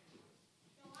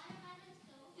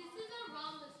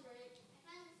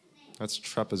 That's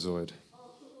trapezoid.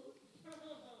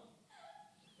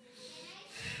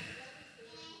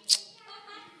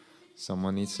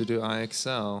 Someone needs to do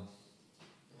IXL.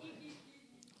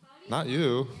 Not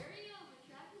you.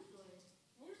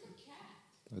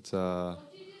 It's the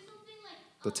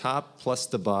top plus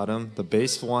the bottom, the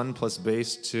base 1 plus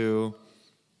base 2,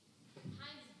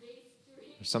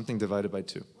 or something divided by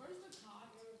 2.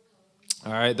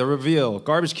 All right, the reveal.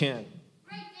 Garbage can. Right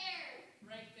there.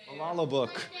 Right there. A Lalo book.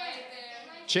 Right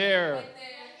there. Chair. Right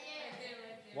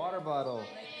there. Water bottle. Right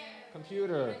there.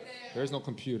 Computer. Right there. There's no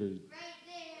computer. Right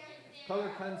there. Color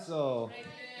pencil. Right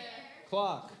there.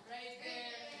 Clock. Right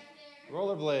there.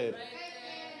 Rollerblade. Right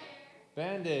there.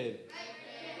 Band-Aid. Right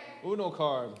there. Uno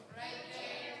card. Right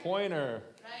there. Pointer.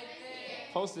 Right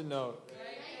there. Post-it note.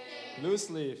 Right there.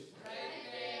 Loose leaf. Right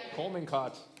there. Coleman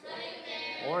cot. Right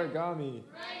there. Origami. Right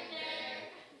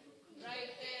there.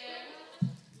 Right there.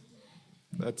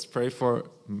 Let's pray for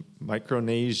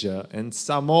Micronesia and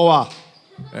Samoa.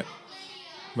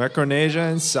 Micronesia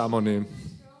and Samonim.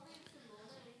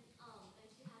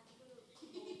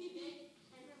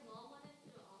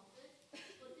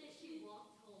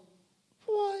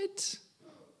 What?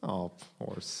 Oh,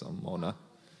 poor Samona.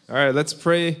 All right, let's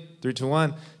pray. 3, 2,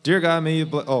 1. Dear God, may you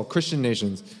bless, Christian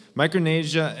nations,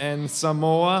 Micronesia and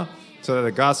Samoa, so that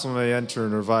the gospel may enter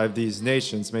and revive these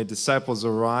nations. May disciples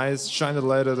arise, shine the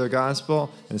light of the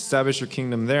gospel, and establish your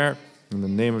kingdom there. In the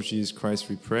name of Jesus Christ,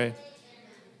 we pray.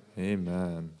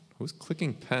 Amen. Who's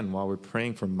clicking pen while we're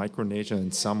praying for Micronesia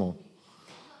and Samoa?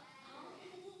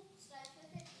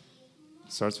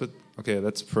 Starts with, okay,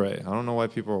 let's pray. I don't know why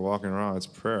people are walking around. It's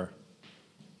prayer.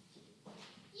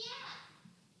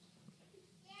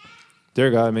 Dear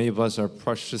God, may you bless our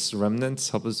precious remnants.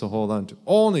 Help us to hold on to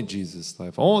only Jesus'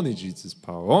 life, only Jesus'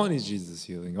 power, only Jesus'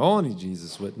 healing, only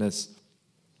Jesus' witness,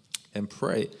 and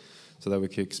pray so that we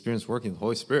can experience working of the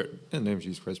Holy Spirit. In the name of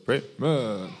Jesus Christ, pray.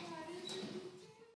 Amen.